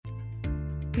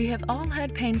We have all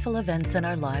had painful events in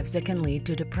our lives that can lead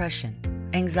to depression,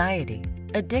 anxiety,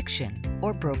 addiction,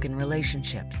 or broken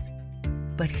relationships.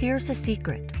 But here's a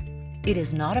secret. It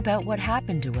is not about what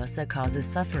happened to us that causes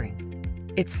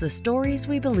suffering. It's the stories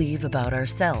we believe about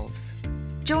ourselves.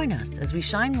 Join us as we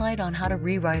shine light on how to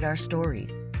rewrite our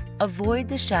stories, avoid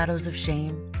the shadows of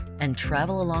shame, and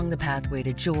travel along the pathway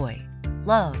to joy,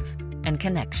 love, and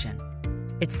connection.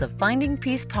 It's the Finding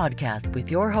Peace podcast with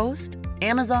your host,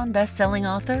 Amazon best-selling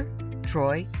author,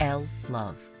 Troy L.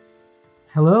 Love.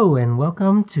 Hello, and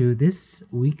welcome to this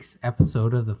week's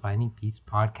episode of the Finding Peace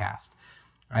podcast.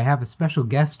 I have a special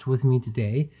guest with me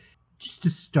today. Just to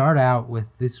start out with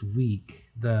this week,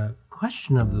 the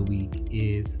question of the week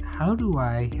is, how do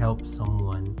I help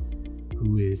someone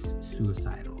who is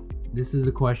suicidal? This is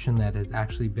a question that has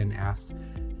actually been asked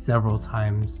several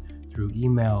times through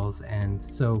emails, and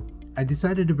so I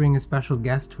decided to bring a special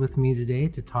guest with me today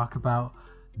to talk about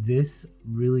this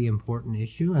really important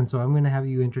issue. And so I'm going to have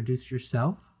you introduce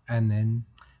yourself, and then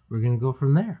we're going to go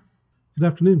from there. Good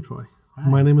afternoon, Troy. Hi.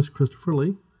 My name is Christopher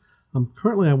Lee.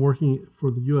 Currently, I'm working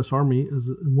for the U.S. Army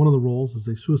in one of the roles as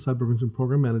a suicide prevention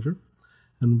program manager,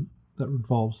 and that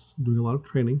involves doing a lot of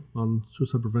training on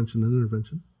suicide prevention and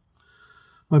intervention.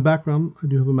 My background, I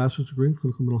do have a master's degree in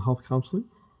clinical mental health counseling.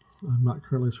 I'm not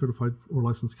currently a certified or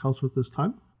licensed counselor at this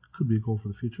time. Could be a goal for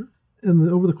the future.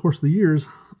 And over the course of the years,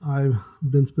 I've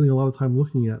been spending a lot of time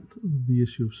looking at the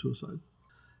issue of suicide.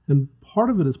 And part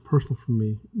of it is personal for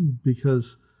me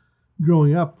because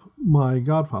growing up, my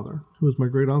godfather, who was my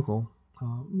great uncle, a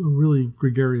really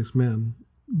gregarious man,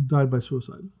 died by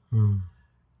suicide.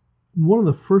 One of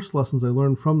the first lessons I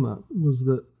learned from that was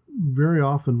that very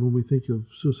often when we think of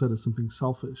suicide as something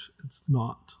selfish, it's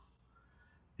not.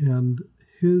 And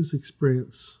his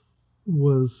experience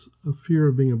was a fear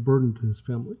of being a burden to his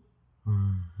family.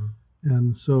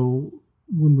 And so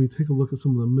when we take a look at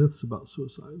some of the myths about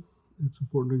suicide, it's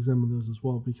important to examine those as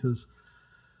well, because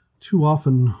too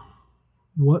often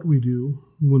what we do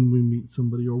when we meet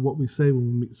somebody, or what we say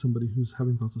when we meet somebody who's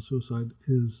having thoughts of suicide,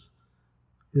 is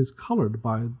colored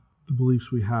by the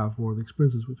beliefs we have or the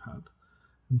experiences we've had.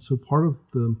 And so part of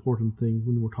the important thing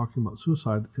when we're talking about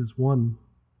suicide is, one,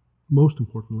 most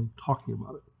importantly, talking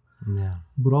about it. Yeah.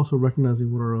 But also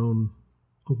recognizing what our own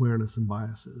awareness and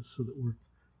bias is, so that we're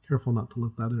careful not to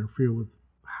let that interfere with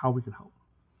how we can help.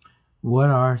 What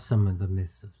are some of the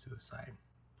myths of suicide?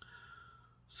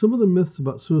 Some of the myths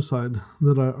about suicide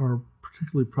that are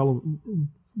particularly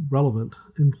relevant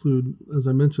include, as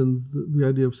I mentioned, the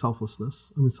idea of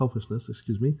selfishness.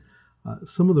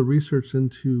 Some of the research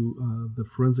into the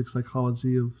forensic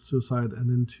psychology of suicide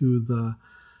and into the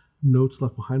notes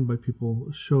left behind by people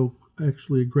show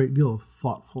actually a great deal of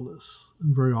thoughtfulness,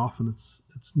 and very often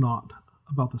it's not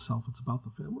about the self, it's about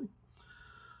the family.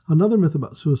 Another myth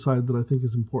about suicide that I think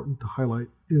is important to highlight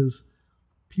is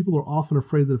people are often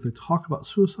afraid that if they talk about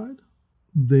suicide,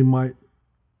 they might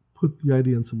put the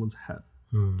idea in someone's head.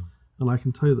 And I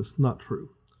can tell you that's not true.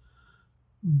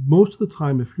 Most of the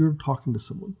time, if you're talking to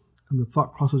someone and the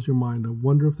thought crosses your mind, I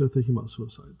wonder if they're thinking about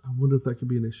suicide, I wonder if that could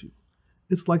be an issue,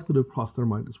 it's likely to have crossed their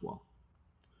mind as well.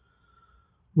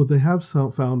 What they have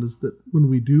found is that when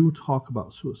we do talk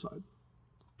about suicide,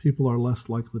 people are less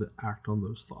likely to act on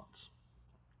those thoughts.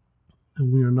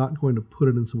 And we are not going to put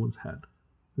it in someone's head.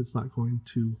 It's not going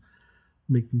to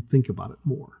make them think about it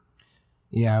more.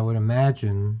 Yeah, I would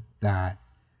imagine that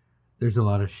there's a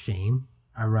lot of shame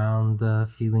around the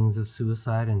feelings of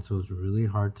suicide, and so it's really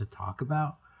hard to talk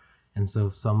about. And so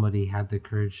if somebody had the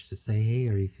courage to say, hey,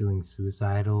 are you feeling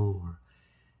suicidal? Or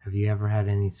have you ever had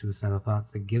any suicidal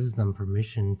thoughts? It gives them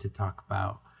permission to talk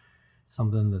about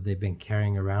something that they've been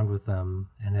carrying around with them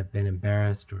and have been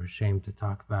embarrassed or ashamed to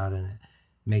talk about, and it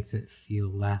makes it feel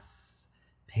less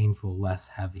painful, less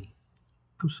heavy.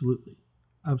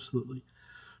 Absolutely.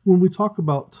 When we talk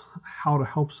about how to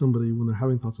help somebody when they're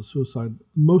having thoughts of suicide, the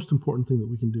most important thing that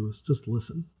we can do is just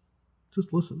listen.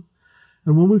 Just listen.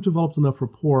 And when we've developed enough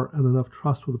rapport and enough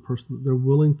trust with a person that they're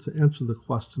willing to answer the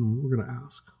question we're going to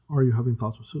ask, are you having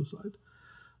thoughts of suicide?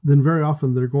 Then very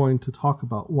often they're going to talk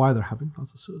about why they're having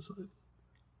thoughts of suicide.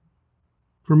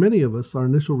 For many of us, our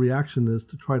initial reaction is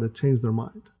to try to change their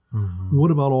mind.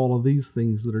 What about all of these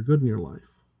things that are good in your life?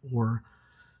 Or,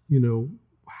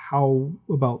 how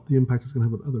about the impact it's going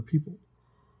to have on other people?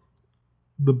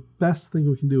 The best thing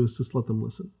we can do is just let them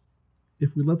listen. If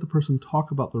we let the person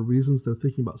talk about the reasons they're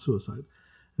thinking about suicide,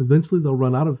 eventually they'll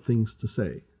run out of things to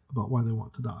say about why they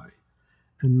want to die,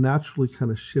 and naturally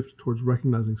kind of shift towards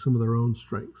recognizing some of their own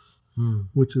strengths,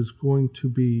 which is going to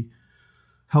be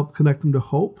help connect them to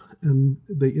hope, and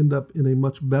they end up in a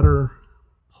much better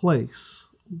place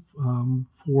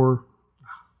for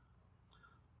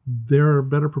they're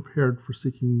better prepared for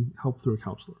seeking help through a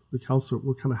counselor. The counselor,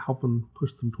 we're kind of helping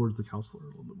push them towards the counselor a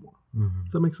little bit more. Mm-hmm.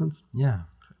 Does that make sense? Yeah.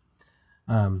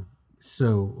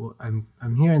 So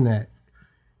I'm hearing that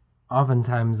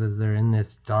oftentimes as they're in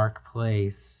this dark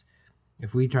place,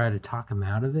 if we try to talk them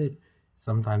out of it,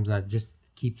 sometimes that just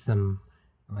keeps them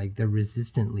like they're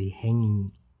resistantly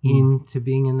hanging into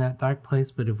being in that dark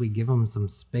place. But if we give them some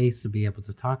space to be able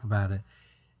to talk about it,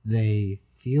 they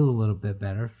feel a little bit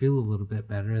better,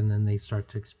 and then they start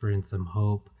to experience some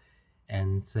hope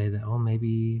and say that, oh,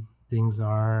 maybe things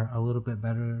are a little bit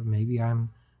better. Maybe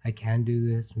I can do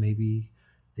this. Maybe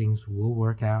things will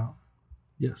work out.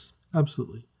 Yes,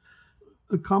 absolutely.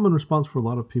 A common response for a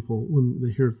lot of people when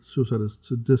they hear suicide is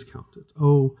to discount it.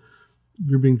 Oh,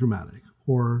 you're being dramatic,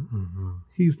 or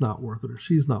he's not worth it, or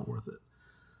she's not worth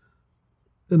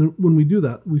it. And when we do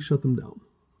that, we shut them down.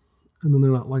 And then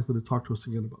they're not likely to talk to us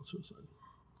again about suicide.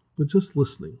 But just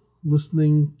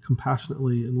listening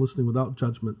compassionately and listening without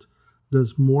judgment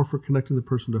does more for connecting the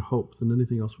person to hope than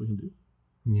anything else we can do.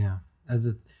 Yeah. As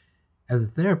a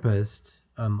therapist,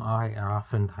 I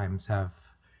oftentimes have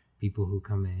people who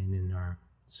come in and are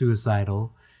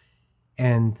suicidal.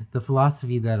 And the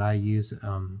philosophy that I use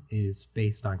is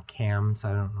based on CAMS.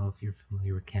 I don't know if you're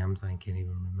familiar with CAMS. I can't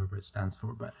even remember what it stands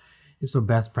for, but it's a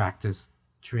best practice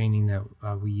training that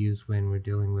we use when we're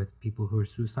dealing with people who are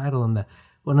suicidal. And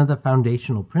one of the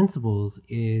foundational principles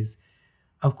is,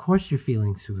 of course, you're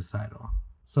feeling suicidal.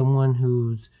 Someone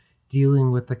who's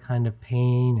dealing with the kind of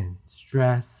pain and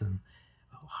stress and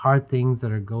hard things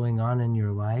that are going on in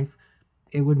your life,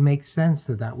 it would make sense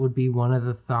that would be one of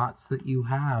the thoughts that you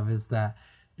have, is that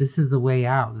this is the way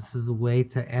out. This is the way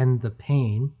to end the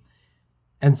pain.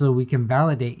 And so we can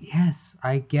validate, yes,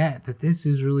 I get that this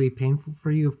is really painful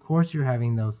for you. Of course you're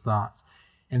having those thoughts.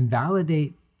 And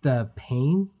validate the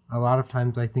pain. A lot of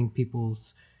times I think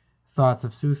people's thoughts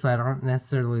of suicide aren't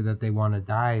necessarily that they want to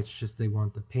die. It's just they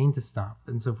want the pain to stop.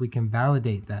 And so if we can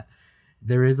validate that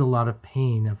there is a lot of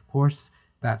pain, of course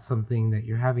that's something that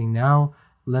you're having. Now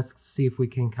let's see if we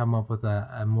can come up with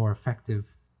a more effective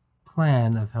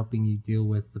plan of helping you deal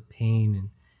with the pain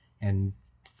and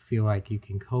feel like you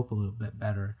can cope a little bit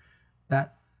better.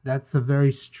 That's a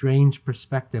very strange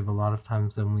perspective a lot of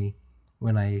times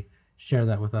when I share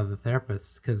that with other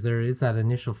therapists, because there is that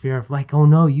initial fear of like, oh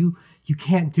no, you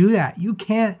can't do that. You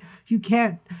can't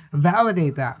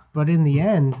validate that. But in the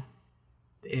end,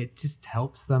 it just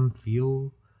helps them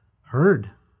feel heard.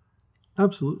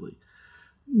 Absolutely.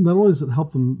 Not only does it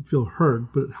help them feel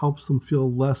heard, but it helps them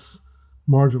feel less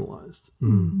marginalized.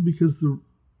 Because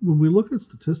when we look at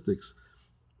statistics,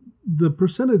 the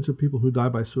percentage of people who die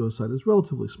by suicide is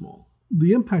relatively small.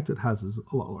 The impact it has is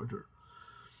a lot larger.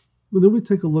 But then we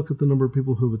take a look at the number of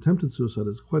people who have attempted suicide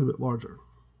is quite a bit larger.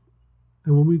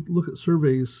 And when we look at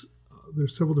surveys,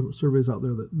 there's several different surveys out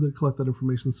there that collect that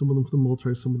information, some of them for the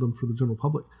military, some of them for the general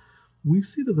public. We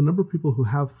see that the number of people who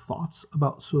have thoughts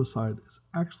about suicide is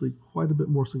actually quite a bit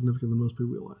more significant than most people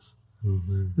realize.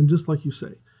 And just like you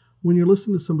say, when you're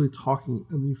listening to somebody talking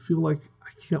and you feel like,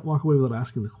 I can't walk away without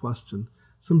asking the question,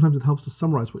 sometimes it helps to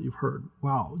summarize what you've heard.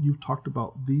 Wow, you've talked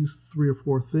about these 3 or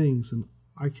 4 things, and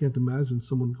I can't imagine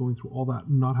someone going through all that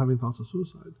and not having thoughts of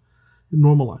suicide. It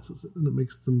normalizes it, and it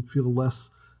makes them feel less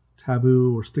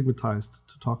taboo or stigmatized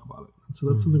to talk about it. And so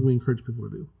that's something we encourage people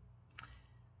to do.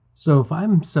 So if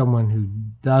I'm someone who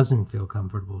doesn't feel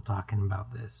comfortable talking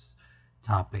about this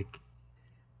topic,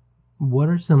 what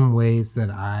are some ways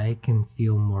that I can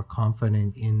feel more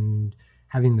confident in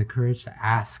having the courage to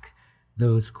ask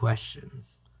those questions?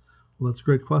 Well, that's a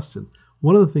great question.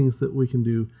 One of the things that we can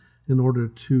do in order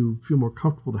to feel more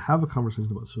comfortable to have a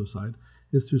conversation about suicide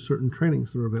is through certain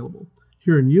trainings that are available.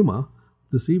 Here in Yuma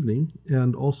this evening,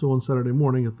 and also on Saturday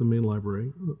morning at the main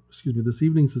library, this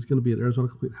evening is going to be at Arizona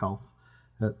Complete Health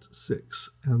at 6,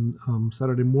 and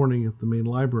Saturday morning at the main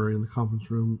library in the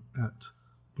conference room at,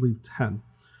 I believe, 10.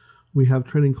 We have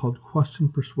training called Question,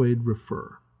 Persuade,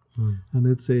 Refer. And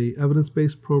it's a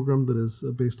evidence-based program that is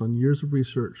based on years of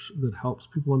research that helps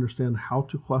people understand how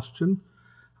to question,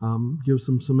 gives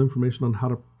them some information on how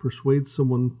to persuade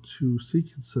someone to seek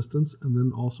assistance, and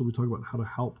then also we talk about how to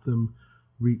help them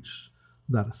reach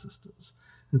that assistance.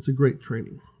 It's a great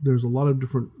training. There's a lot of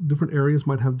different areas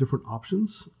might have different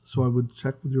options, so I would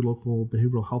check with your local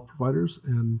behavioral health providers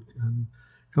and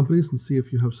companies and see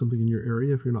if you have something in your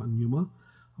area if you're not in Yuma.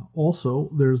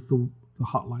 Also, there's the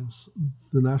hotlines.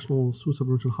 The National Suicide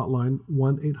Prevention Hotline,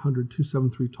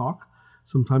 1-800-273-TALK,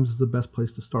 sometimes is the best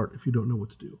place to start if you don't know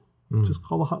what to do. Just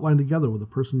call the hotline together with the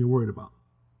person you're worried about.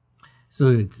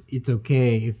 So it's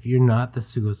okay if you're not the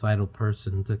suicidal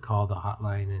person to call the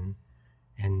hotline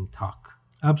and talk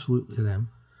Absolutely to them.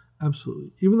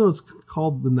 Absolutely. Even though it's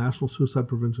called the National Suicide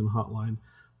Prevention Hotline,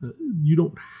 you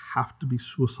don't have to be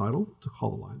suicidal to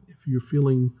call the line. If you're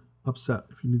feeling upset,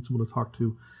 if you need someone to talk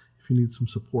to, if you need some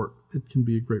support, it can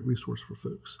be a great resource for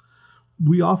folks.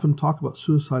 We often talk about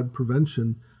suicide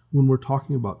prevention when we're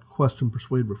talking about question,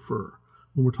 persuade, refer,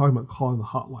 when we're talking about calling the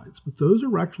hotlines, but those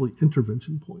are actually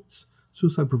intervention points.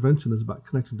 Suicide prevention is about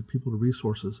connecting to people to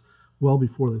resources well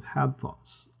before they've had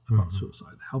thoughts about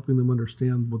suicide, helping them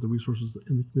understand what the resources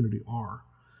in the community are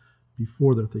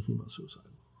before they're thinking about suicide.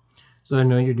 So I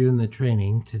know you're doing the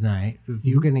training tonight. If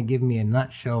you're going to give me a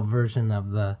nutshell version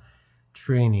of the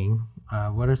training,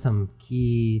 what are some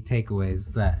key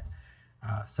takeaways that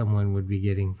someone would be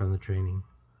getting from the training?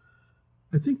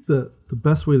 I think the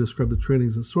best way to describe the training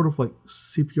is it's sort of like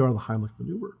CPR, the Heimlich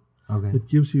maneuver. Okay. It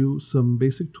gives you some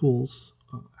basic tools,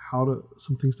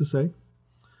 some things to say,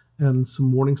 and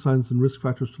some warning signs and risk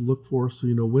factors to look for so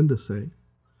you know when to say.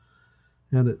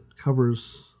 And it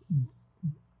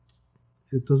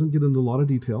doesn't get into a lot of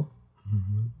detail.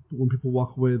 But when people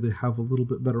walk away, they have a little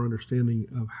bit better understanding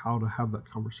of how to have that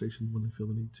conversation when they feel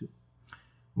the need to.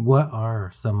 What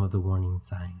are some of the warning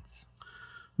signs?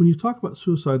 When you talk about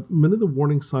suicide, many of the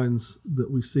warning signs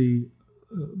that we see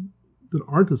that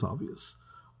aren't as obvious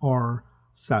are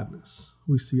sadness.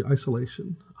 We see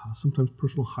isolation. Sometimes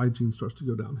personal hygiene starts to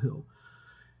go downhill.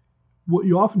 What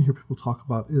you often hear people talk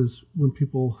about is when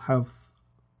people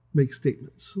make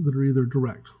statements that are either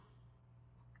direct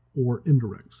or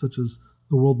indirect, such as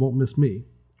the world won't miss me,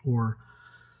 or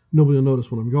nobody will notice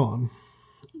when I'm gone.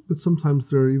 But sometimes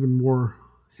they're even more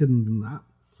hidden than that.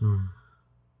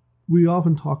 We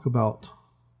often talk about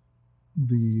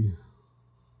the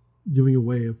giving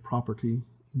away of property.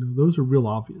 Those are real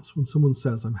obvious. When someone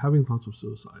says, I'm having thoughts of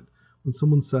suicide, when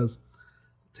someone says,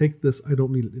 take this, I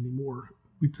don't need it anymore,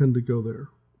 we tend to go there.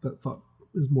 That thought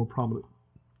is more prominent.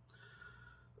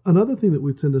 Another thing that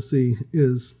we tend to see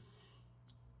is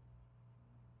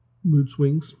mood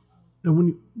swings. And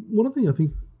one of the things I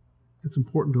think it's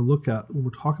important to look at when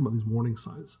we're talking about these warning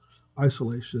signs,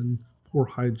 isolation, poor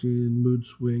hygiene, mood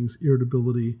swings,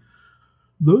 irritability,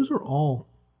 those are all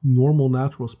normal,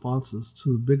 natural responses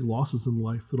to the big losses in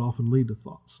life that often lead to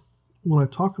thoughts. When I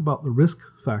talk about the risk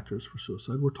factors for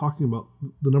suicide, we're talking about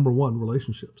the number one,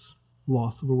 relationships,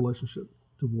 loss of a relationship,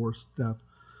 divorce, death,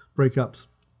 breakups,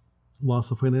 loss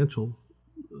of financial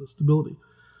stability,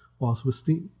 loss of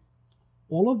esteem.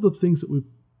 All of the things that we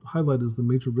highlight as the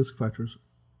major risk factors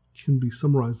can be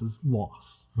summarized as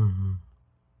loss.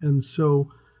 And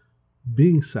so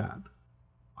being sad,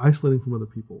 isolating from other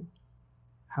people,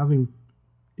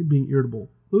 being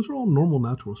irritable, those are all normal,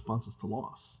 natural responses to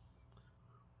loss.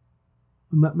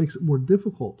 And that makes it more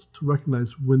difficult to recognize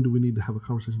when do we need to have a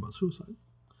conversation about suicide.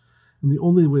 And the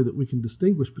only way that we can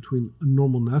distinguish between a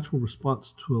normal, natural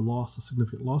response to a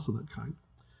significant loss of that kind,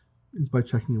 is by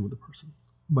checking in with the person,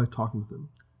 by talking with them,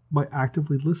 by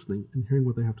actively listening and hearing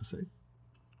what they have to say.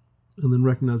 And then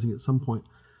recognizing at some point,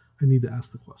 I need to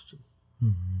ask the question.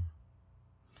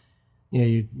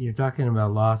 Yeah, you're talking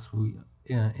about loss.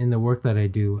 In the work that I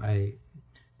do,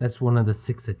 that's one of the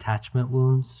 6 attachment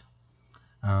wounds.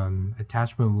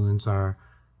 Attachment wounds are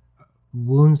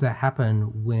wounds that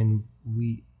happen when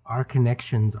our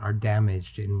connections are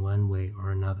damaged in one way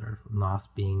or another. Loss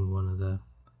being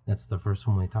that's the first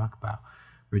one we talk about.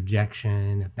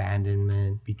 Rejection,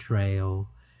 abandonment, betrayal,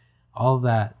 all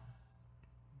that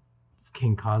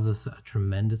can cause us a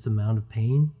tremendous amount of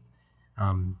pain.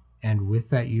 And with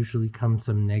that usually comes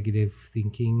some negative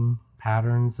thinking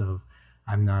patterns of,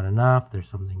 I'm not enough, there's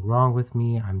something wrong with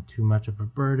me, I'm too much of a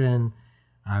burden,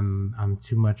 I'm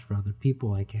too much for other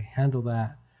people, I can't handle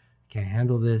that, can't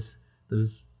handle this.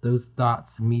 Those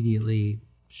thoughts immediately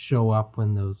show up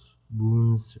when those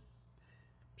wounds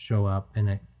show up,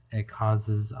 and it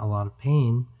causes a lot of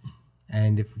pain.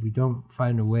 And if we don't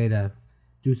find a way to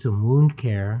do some wound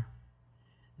care,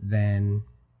 then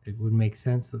it would make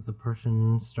sense that the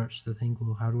person starts to think,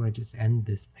 well, how do I just end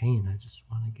this pain? I just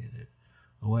want to get it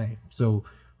away. So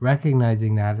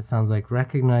recognizing that, it sounds like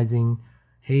recognizing,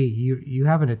 hey, you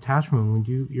have an attachment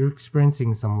when you're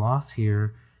experiencing some loss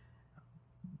here.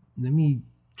 Let me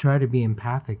try to be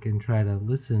empathic and try to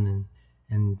listen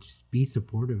and just be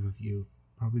supportive of you.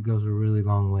 Probably goes a really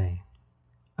long way.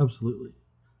 Absolutely.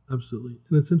 And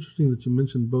it's interesting that you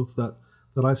mentioned both that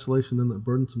isolation and that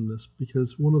burdensomeness,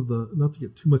 because one of the, not to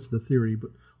get too much into theory,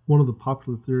 but one of the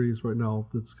popular theories right now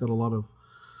that's got a lot of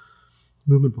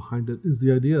movement behind it is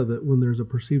the idea that when there's a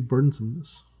perceived burdensomeness,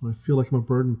 when I feel like I'm a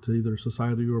burden to either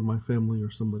society or my family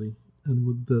or somebody,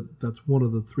 and that's one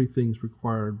of the 3 things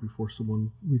required before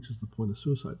someone reaches the point of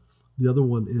suicide. The other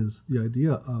one is the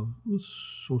idea of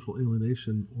social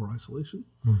alienation or isolation.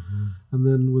 Mm-hmm. And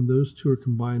then when those two are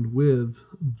combined with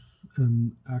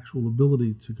an actual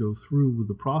ability to go through with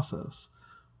the process,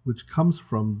 which comes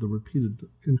from the repeated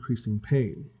increasing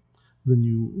pain, then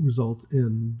you result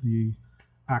in the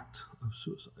act of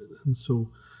suicide. And so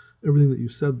everything that you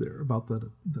said there about that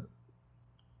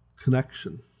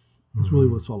connection is really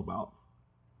what it's all about.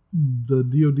 The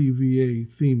DoD VA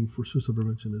theme for suicide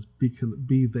prevention is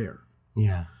be there.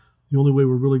 Yeah. The only way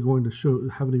we're really going to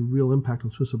have any real impact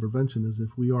on suicide prevention is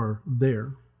if we are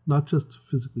there, not just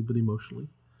physically but emotionally,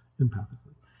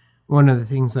 empathically. One of the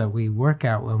things that we work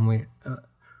out when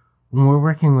we're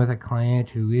working with a client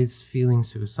who is feeling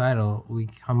suicidal, we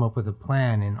come up with a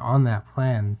plan, and on that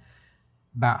plan,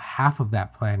 about half of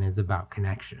that plan is about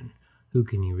connection. Who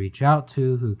can you reach out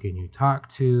to? Who can you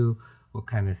talk to? What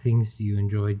kind of things do you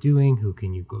enjoy doing? Who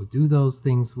can you go do those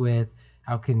things with?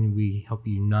 How can we help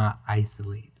you not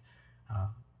isolate?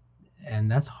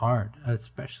 And that's hard,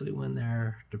 especially when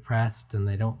they're depressed and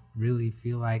they don't really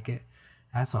feel like it.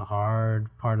 That's a hard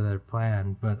part of their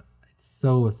plan, but it's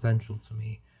so essential to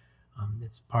me.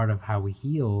 It's part of how we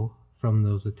heal from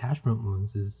those attachment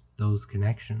wounds, is those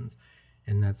connections.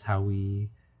 And that's how we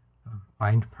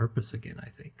find purpose again, I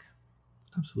think.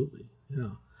 Absolutely, yeah.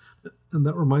 And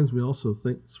that reminds me also,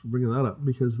 thanks for bringing that up,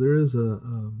 because there is a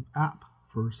app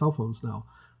for cell phones now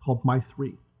called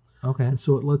My3. Okay. And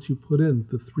so it lets you put in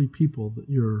the three people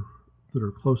that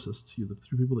are closest to you, the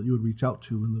three people that you would reach out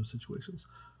to in those situations.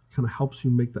 It kind of helps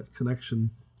you make that connection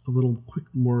a little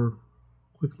more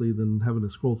quickly than having to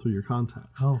scroll through your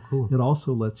contacts. Oh, cool. It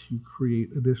also lets you create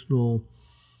additional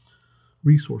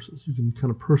resources. You can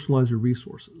kind of personalize your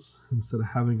resources. Instead of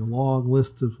having a long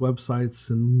list of websites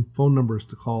and phone numbers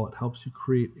to call, it helps you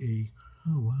create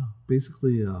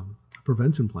basically a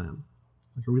prevention plan,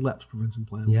 like a relapse prevention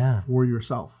plan for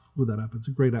yourself with that app. It's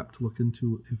a great app to look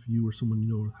into if you or someone you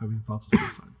know are having thoughts of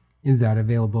suicide. Is that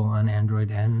available on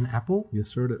Android and Apple? Yes,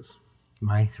 sir, it is.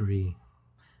 My3.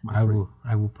 I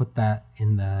will put that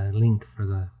in the link for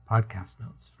the podcast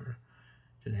notes for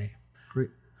today. Great.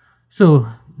 So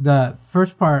the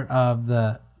first part of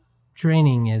the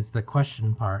training is the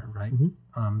question part, right?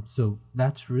 Mm-hmm. So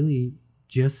that's really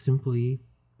just simply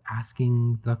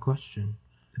asking the question.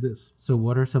 It is. So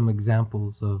what are some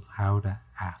examples of how to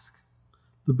ask?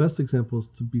 The best example is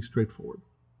to be straightforward.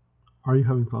 Are you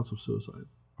having thoughts of suicide?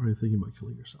 Are you thinking about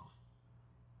killing yourself?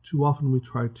 Too often we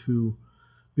try to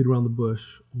beat around the bush,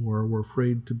 or we're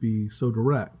afraid to be so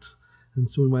direct. And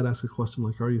so we might ask a question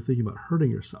like, are you thinking about hurting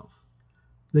yourself?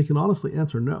 They can honestly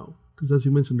answer no, because as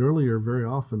you mentioned earlier, very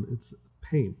often it's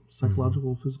pain,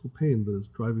 psychological, physical pain that is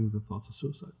driving the thoughts of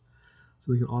suicide.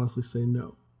 So they can honestly say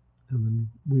no, and then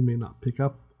we may not pick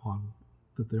up on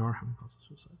that they are having thoughts of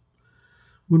suicide.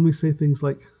 When we say things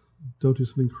like, don't do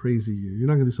something crazy, you're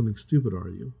not going to do something stupid, are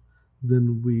you?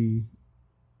 Then we,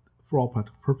 for all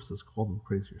practical purposes, call them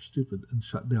crazy or stupid and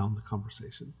shut down the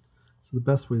conversation. So the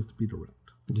best way is to be direct.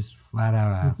 Just flat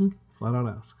out ask. Mm-hmm. Flat out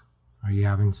ask. Are you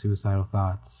having suicidal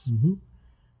thoughts? Mm-hmm.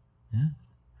 Yeah.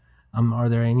 Are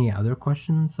there any other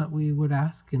questions that we would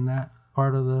ask in that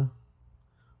part of the...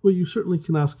 Well, you certainly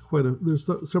can ask there's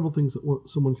several things that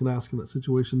someone can ask in that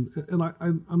situation. And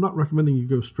I'm not recommending you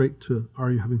go straight to,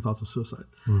 are you having thoughts of suicide?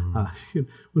 Mm-hmm.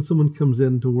 When someone comes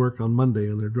in to work on Monday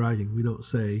and they're dragging, we don't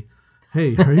say,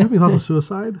 hey, are you having thoughts of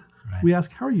suicide? Right. We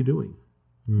ask, how are you doing?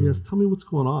 We ask, tell me what's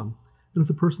going on. And if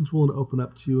the person's willing to open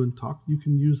up to you and talk, you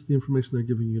can use the information they're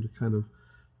giving you to kind of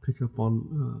pick up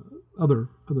on other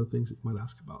things that you might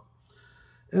ask about.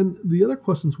 And the other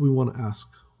questions we want to ask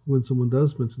when someone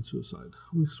does mention suicide,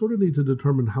 we sort of need to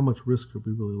determine how much risk are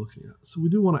we really looking at. So we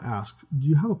do want to ask, do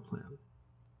you have a plan?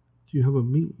 Do you have a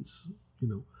means?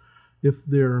 If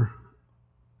there's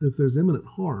imminent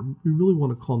harm, we really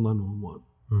want to call 911.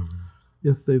 Mm-hmm.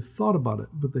 If they've thought about it,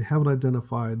 but they haven't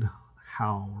identified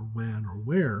how or when or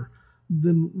where,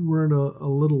 then we're in a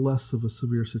little less of a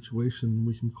severe situation.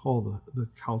 We can call the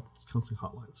counseling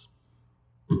hotlines.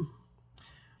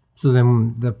 So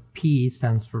then the P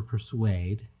stands for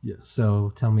persuade. Yes.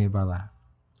 So tell me about that.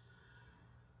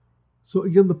 So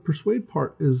again, the persuade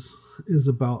part is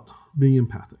about being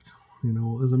empathic.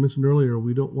 As I mentioned earlier,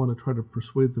 we don't want to try to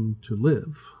persuade them to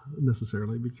live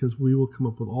necessarily, because we will come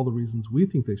up with all the reasons we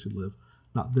think they should live,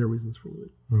 not their reasons for living.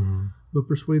 Mm-hmm. But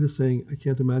persuade is saying, I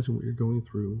can't imagine what you're going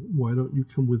through. Why don't you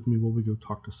come with me while we go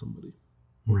talk to somebody?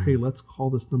 Mm-hmm. Or, hey, let's call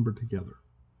this number together.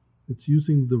 It's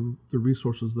using the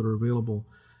resources that are available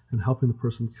and helping the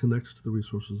person connect to the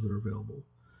resources that are available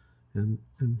and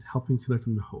helping connect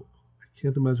them to hope. I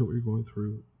can't imagine what you're going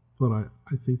through, but I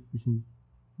think we can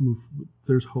move.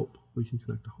 There's hope. We can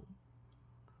connect to hope.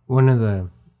 One of the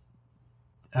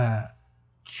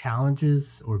challenges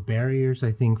or barriers,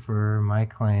 I think, for my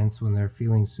clients when they're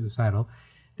feeling suicidal.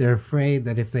 They're afraid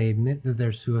that if they admit that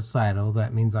they're suicidal,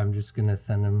 that means I'm just going to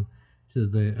send them to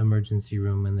the emergency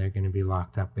room and they're going to be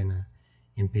locked up in an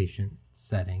inpatient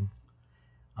setting,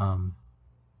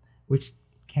 which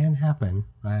can happen.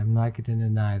 I'm not going to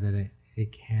deny that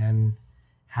it can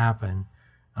happen.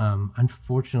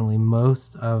 Unfortunately,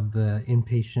 most of the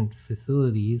inpatient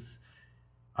facilities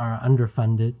are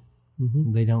underfunded.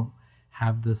 Mm-hmm. They don't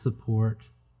have the support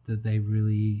that they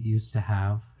really used to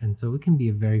have. And so it can be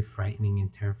a very frightening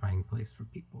and terrifying place for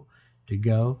people to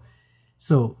go.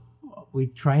 So we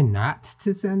try not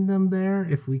to send them there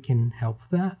if we can help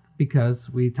that, because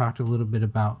we talked a little bit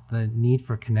about the need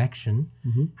for connection,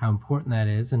 Mm-hmm. how important that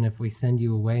is. And if we send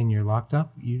you away and you're locked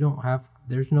up,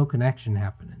 there's no connection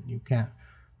happening. You can't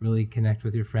really connect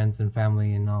with your friends and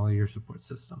family and all of your support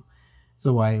system.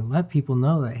 So I let people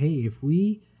know that, hey, if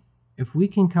we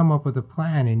can come up with a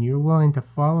plan and you're willing to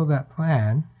follow that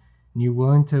plan and you're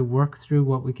willing to work through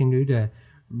what we can do to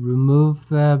remove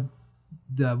the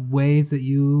ways that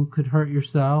you could hurt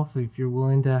yourself, if you're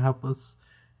willing to help us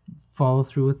follow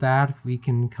through with that, if we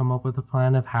can come up with a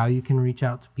plan of how you can reach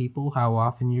out to people, how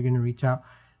often you're going to reach out,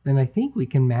 then I think we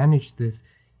can manage this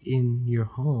in your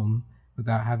home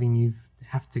without having you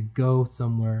have to go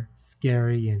somewhere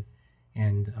scary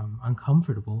and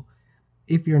uncomfortable.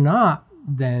 If you're not,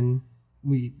 then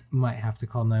we might have to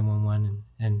call 911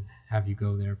 and have you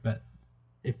go there. But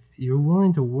if you're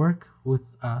willing to work with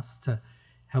us to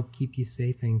help keep you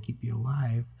safe and keep you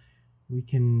alive, we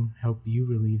can help you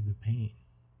relieve the pain.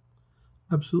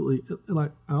 Absolutely. And I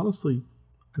honestly,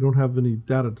 I don't have any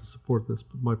data to support this,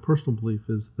 but my personal belief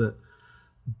is that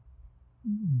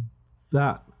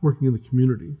working in the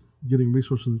community, getting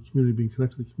resources in the community, being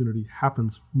connected to the community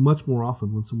happens much more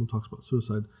often when someone talks about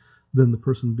suicide than the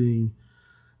person being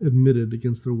admitted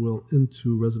against their will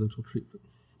into residential treatment.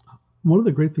 One of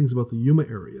the great things about the Yuma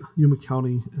area, Yuma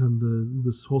County and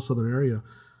this whole southern area,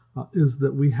 is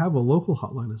that we have a local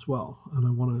hotline as well. And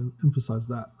I want to emphasize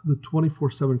that. The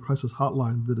 24/7 crisis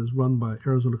hotline that is run by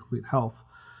Arizona Complete Health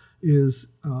is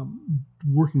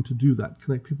working to do that,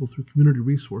 connect people through community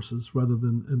resources rather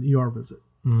than an ER visit.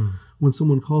 Mm. When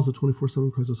someone calls the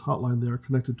 24/7 crisis hotline, they are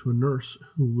connected to a nurse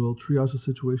who will triage the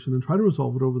situation and try to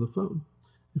resolve it over the phone.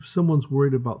 If someone's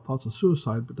worried about thoughts of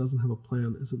suicide but doesn't have a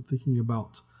plan, isn't thinking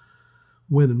about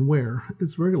when and where,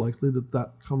 it's very likely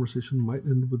that conversation might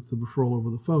end with the referral over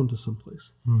the phone to someplace.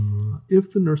 Mm-hmm.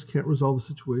 If the nurse can't resolve the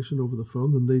situation over the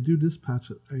phone, then they do dispatch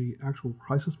a actual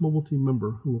crisis mobile team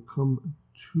member who will come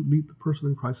to meet the person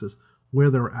in crisis where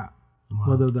they're at,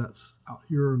 Wow. whether that's out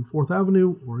here on 4th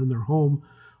Avenue or in their home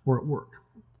or at work.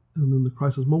 And then the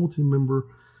crisis mobile team member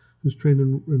who's trained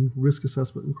in risk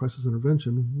assessment and crisis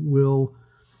intervention will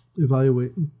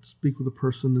evaluate and speak with the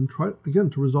person and try, again,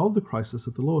 to resolve the crisis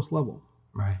at the lowest level.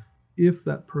 Right. If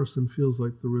that person feels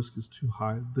like the risk is too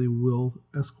high, they will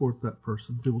escort that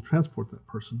person, they will transport that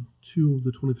person to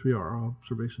the 23-hour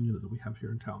observation unit that we have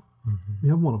here in town. Mm-hmm. We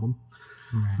have one of them.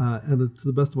 Right. And to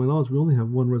the best of my knowledge, we only have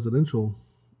one residential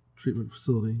treatment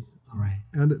facility. Right.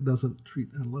 And it doesn't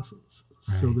treat adolescents.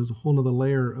 Right. So there's a whole other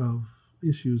layer of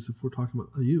issues if we're talking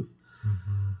about a youth.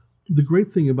 Mm-hmm. The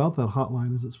great thing about that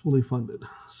hotline is it's fully funded.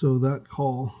 So that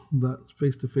call, that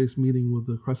face-to-face meeting with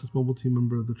the crisis mobile team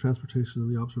member, the transportation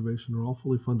and the observation are all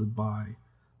fully funded by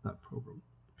that program.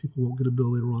 People won't get a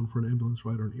bill later on for an ambulance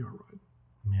ride or an ER ride.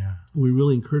 Yeah. We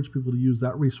really encourage people to use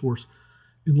that resource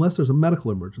unless there's a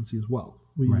medical emergency as well.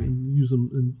 We Right. use them,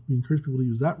 and we encourage people to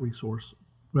use that resource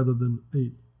rather than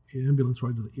an ambulance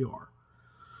ride to the ER.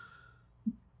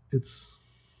 It's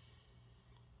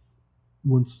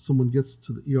once someone gets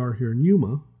to the ER here in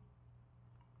Yuma,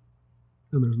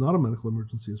 and there's not a medical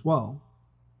emergency as well,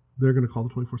 they're going to call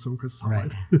the 24/7 crisis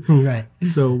hotline. Right.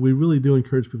 So we really do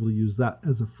encourage people to use that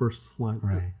as a first line.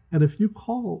 Right. And if you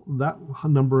call that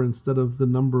number instead of the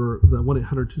number, the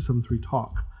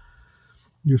 1-800-273-TALK,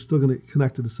 you're still going to get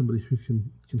connected to somebody who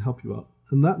can help you out.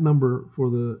 And that number for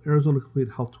the Arizona Complete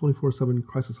Health 24/7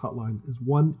 crisis hotline is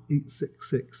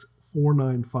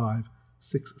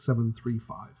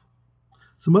 1-866-495-6735.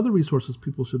 Some other resources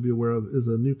people should be aware of is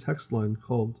a new text line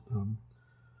called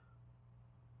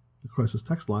the crisis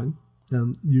text line,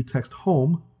 and you text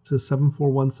HOME to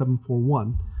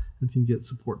 741-741 and can get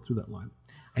support through that line.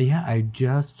 Yeah, I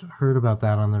just heard about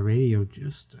that on the radio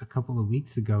just a couple of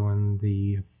weeks ago, and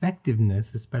the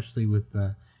effectiveness, especially with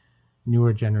the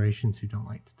newer generations who don't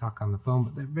like to talk on the phone,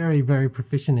 but they're very, very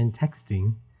proficient in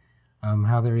texting,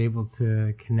 how they're able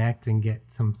to connect and get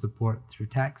some support through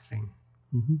texting.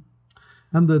 Mm-hmm.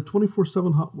 And the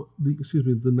 24/7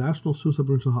 the National Suicide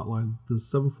Prevention Hotline, the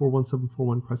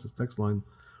 741-741 crisis text line,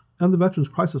 and the Veterans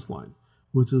Crisis Line,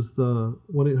 which is the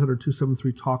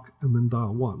 1-800-273-TALK and then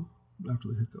dial 1 after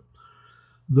the hiccup.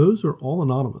 Those are all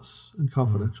anonymous and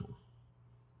confidential.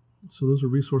 So those are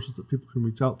resources that people can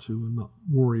reach out to and not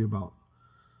worry about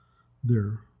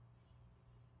their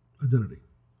identity.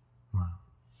 Wow.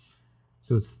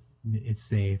 So it's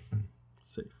safe.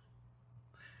 Safe.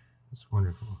 It's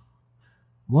wonderful.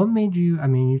 What made you,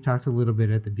 you talked a little bit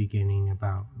at the beginning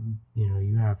about,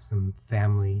 you have some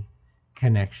family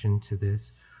connection to this.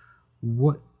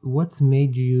 What's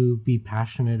made you be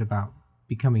passionate about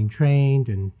becoming trained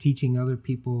and teaching other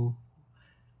people?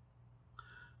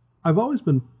 I've always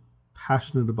been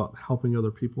passionate about helping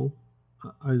other people.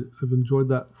 I've enjoyed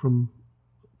that from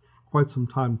quite some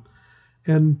time.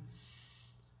 And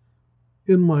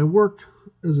in my work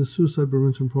as a suicide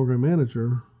prevention program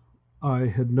manager, I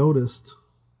had noticed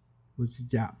like a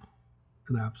gap,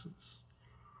 an absence.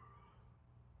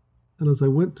 And as I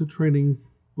went to training,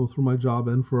 both for my job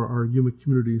and for our Yuma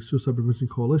Community Suicide Prevention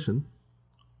Coalition,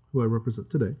 who I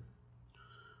represent today,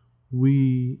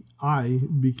 I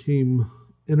became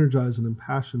energized and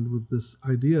impassioned with this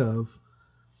idea of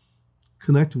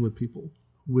connecting with people,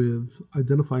 with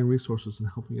identifying resources and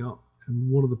helping out.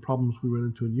 And one of the problems we ran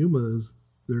into in Yuma is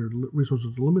their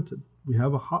resources are limited. We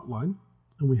have a hotline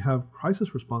and we have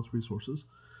crisis response resources.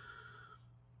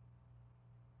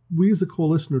 We as a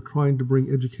coalition are trying to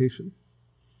bring education,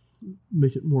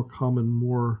 make it more common,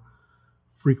 more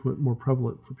frequent, more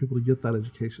prevalent for people to get that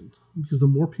education. Because the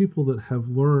more people that have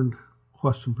learned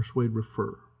question, persuade,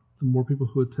 refer, the more people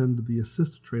who attend the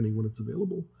ASSIST training when it's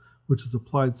available, which is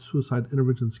applied suicide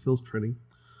intervention skills training.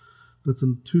 That's a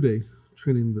 2-day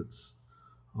training that's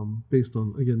based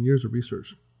on, again, years of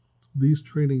research. These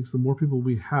trainings, the more people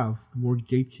we have, the more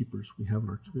gatekeepers we have in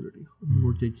our community. The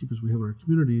more gatekeepers we have in our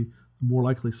community, the more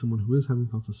likely someone who is having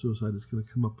thoughts of suicide is going to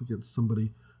come up against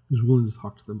somebody who's willing to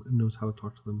talk to them and knows how to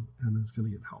talk to them and is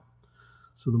going to get help.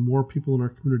 So the more people in our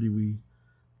community we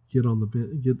get on the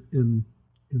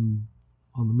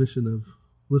mission of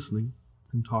listening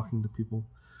and talking to people,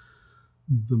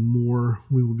 the more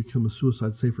we will become a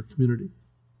suicide safer community.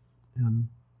 And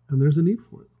there's a need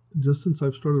for it. Just since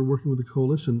I've started working with the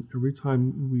coalition, every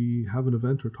time we have an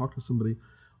event or talk to somebody,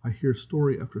 I hear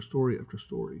story after story after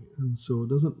story. And so it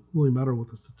doesn't really matter what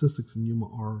the statistics in Yuma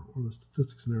are or the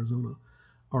statistics in Arizona.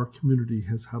 Our community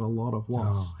has had a lot of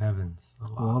loss. Oh, heavens. A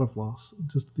lot of loss.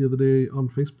 Just the other day on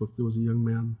Facebook, there was a young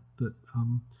man that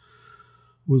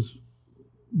was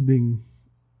being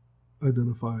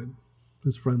identified.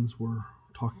 His friends were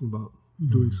talking about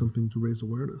doing something to raise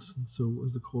awareness. And so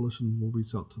as the coalition, we'll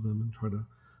reach out to them and try to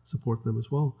support them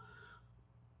as well.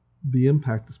 The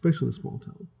impact, especially in a small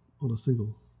town, on a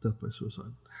single death by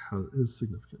suicide is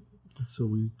significant. So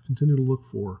we continue to look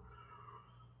for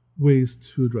ways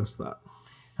to address that.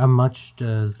 How much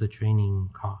does the training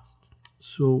cost?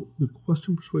 So the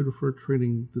Question, Persuade, Refer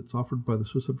training that's offered by the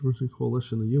Suicide Prevention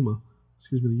Coalition, the Yuma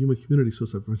Community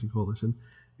Suicide Prevention Coalition,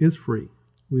 is free.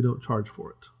 We don't charge for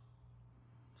it.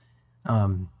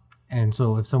 And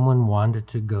so if someone wanted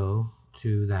to go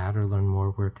to that or learn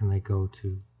more, where can they go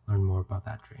to learn more about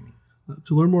that training?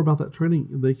 To learn more about that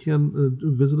training, they can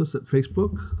visit us at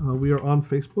Facebook. We are on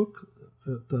Facebook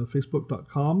at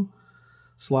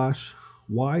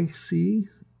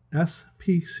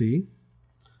facebook.com/YCSPC.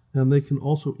 And they can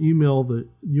also email the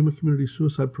Yuma Community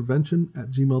Suicide Prevention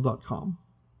at gmail.com.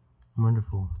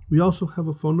 Wonderful. We also have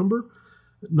a phone number,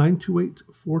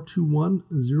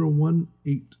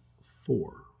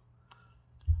 928-421-0184.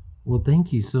 Well,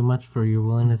 thank you so much for your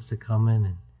willingness to come in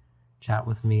and chat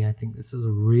with me. I think this is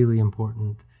a really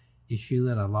important issue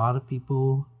that a lot of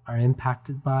people are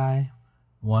impacted by,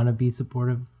 want to be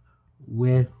supportive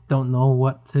with, don't know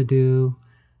what to do.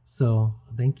 So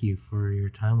thank you for your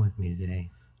time with me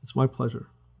today. It's my pleasure.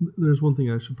 There's one thing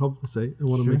I should probably say. I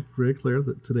want to make very clear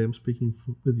that today I'm speaking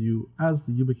with you as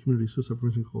the Yuma Community Suicide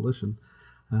Prevention Coalition,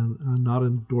 and I'm not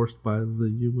endorsed by the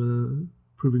Yuma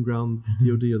Proving Ground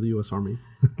DOD or the U.S. Army.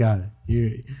 Got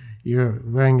it. You're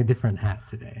wearing a different hat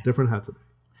today. Different hat today.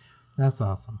 That's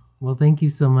awesome. Well, thank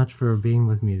you so much for being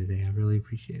with me today. I really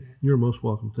appreciate it. You're most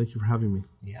welcome. Thank you for having me.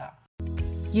 Yeah.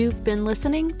 You've been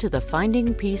listening to the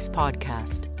Finding Peace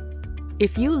podcast.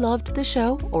 If you loved the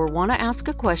show or want to ask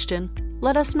a question,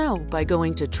 let us know by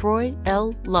going to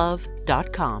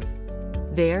troylove.com.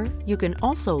 There, you can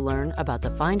also learn about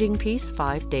the Finding Peace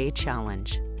 5-Day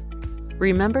Challenge.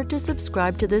 Remember to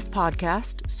subscribe to this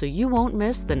podcast so you won't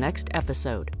miss the next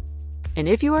episode. And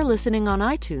if you are listening on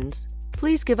iTunes,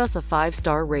 please give us a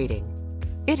 5-star rating.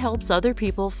 It helps other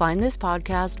people find this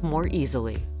podcast more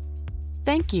easily.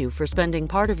 Thank you for spending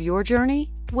part of your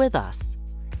journey with us.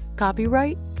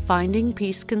 Copyright Finding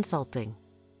Peace Consulting.